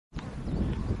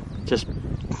just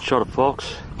shot a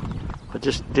fox. I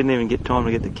just didn't even get time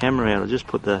to get the camera out. I just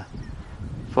put the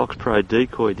Fox Pro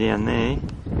decoy down there,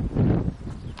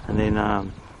 and then I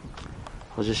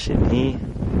was just sitting here,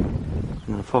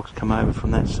 and the fox come over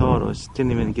from that side. I just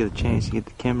didn't even get a chance to get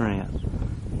the camera out.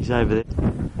 He's over there.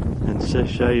 And so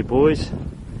show you boys,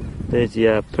 there's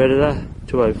the Predator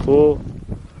 204.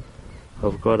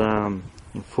 I've got a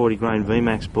 40 grain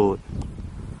VMAX bullet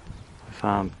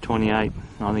with 28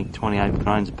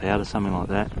 grains of powder, something like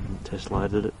that. Test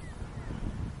loaded it.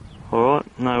 Alright,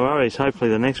 no worries. Hopefully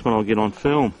the next one I'll get on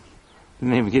film.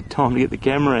 Didn't even get time to get the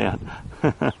camera out.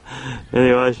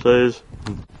 Anyway, so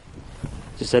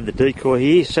just had the decoy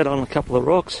here, sat on a couple of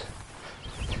rocks.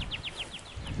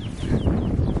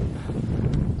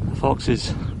 The fox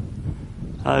is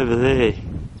over there.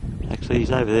 Actually,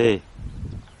 he's over there.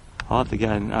 I have to go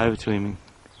over to him and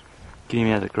get him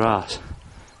out of the grass.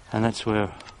 And that's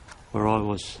where I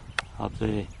was, up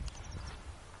there.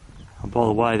 And by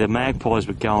the way, the magpies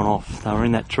were going off. They were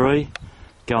in that tree,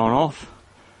 going off,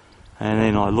 and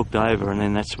then I looked over, and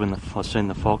then that's when I seen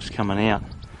the fox coming out.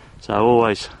 So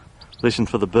always listen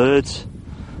for the birds.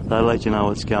 They let you know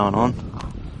what's going on.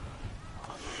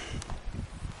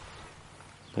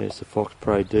 There's the Fox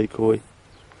Pro decoy.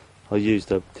 I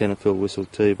used a Tenterfield whistle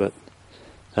too, but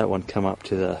that one come up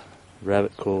to the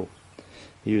rabbit call.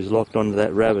 He was locked onto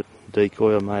that rabbit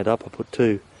decoy I made up. I put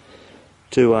two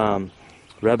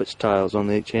rabbit's tails on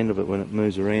each end of it. When it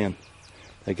moves around,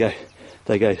 they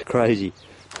go crazy.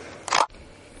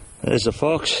 There's the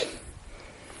fox.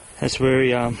 That's where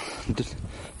he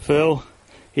fell,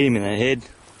 hit him in the head.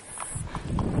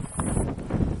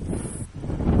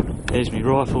 There's my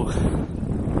rifle.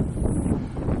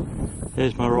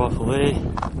 There's my rifle there,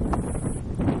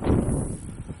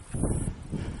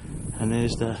 and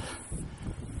there's the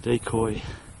decoy.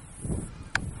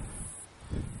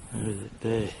 Where is it?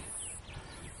 There.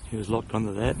 He was locked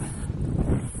onto that.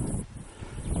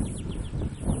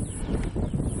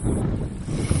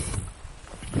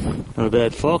 Not a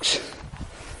bad fox.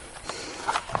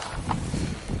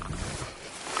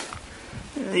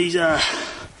 These are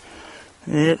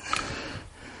the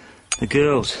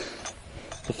girls.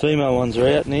 The female ones are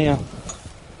out now.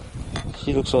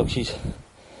 She looks like she's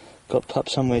got pup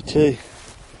somewhere too.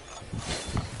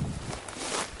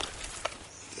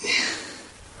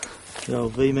 The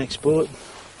old VMAX bullet.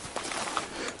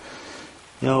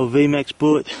 The old VMAX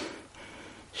bullet.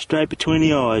 Straight between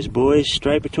the eyes, boys.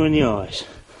 Straight between the eyes.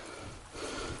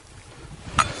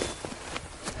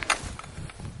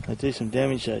 They do some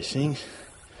damage, those things.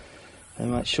 They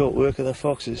make short work of the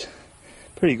foxes.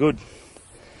 Pretty good.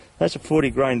 That's a 40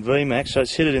 grain VMAX, so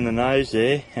it's hit it in the nose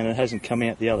there, and it hasn't come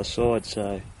out the other side,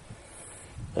 so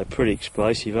they're pretty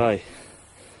explosive, eh?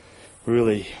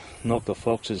 Really knock the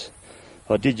foxes.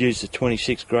 I did use the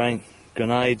 26 grain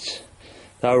grenades.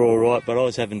 They were alright, but I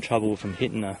was having trouble with them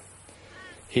hitting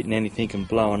anything and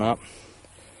blowing up.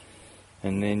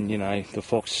 And then, you know, the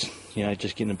fox, you know,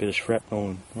 just getting a bit of shrapnel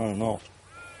and running off.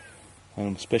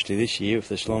 Especially this year with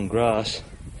this long grass.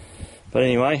 But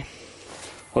anyway,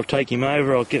 I'll take him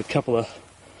over, I'll get a couple of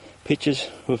pictures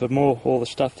with all the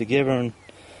stuff together, and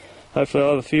hopefully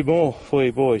I'll have a few more for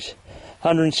you boys.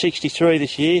 163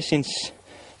 this year, since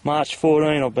March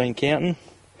 14 I've been counting.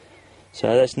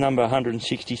 So that's number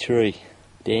 163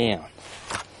 down.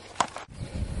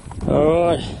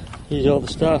 Alright, here's all the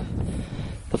stuff.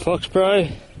 The Fox Pro,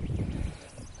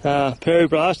 Perry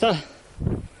Blaster.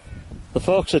 The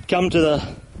fox had come to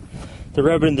the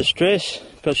rabbit in distress,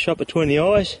 got shot between the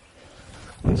eyes.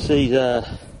 You can see the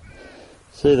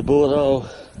bullet hole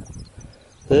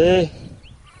there.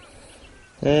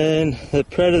 And the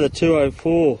Predator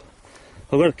 204.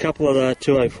 I've got a couple of the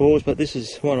 204s, but this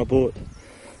is one I bought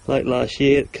late last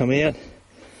year. It come out,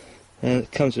 and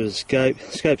it comes with a scope.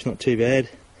 The scope's not too bad.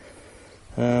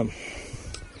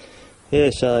 Yeah,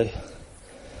 so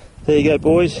there you go,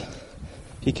 boys.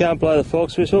 If you can't blow the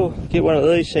fox whistle, get one of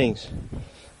these things.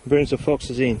 It brings the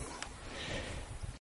foxes in.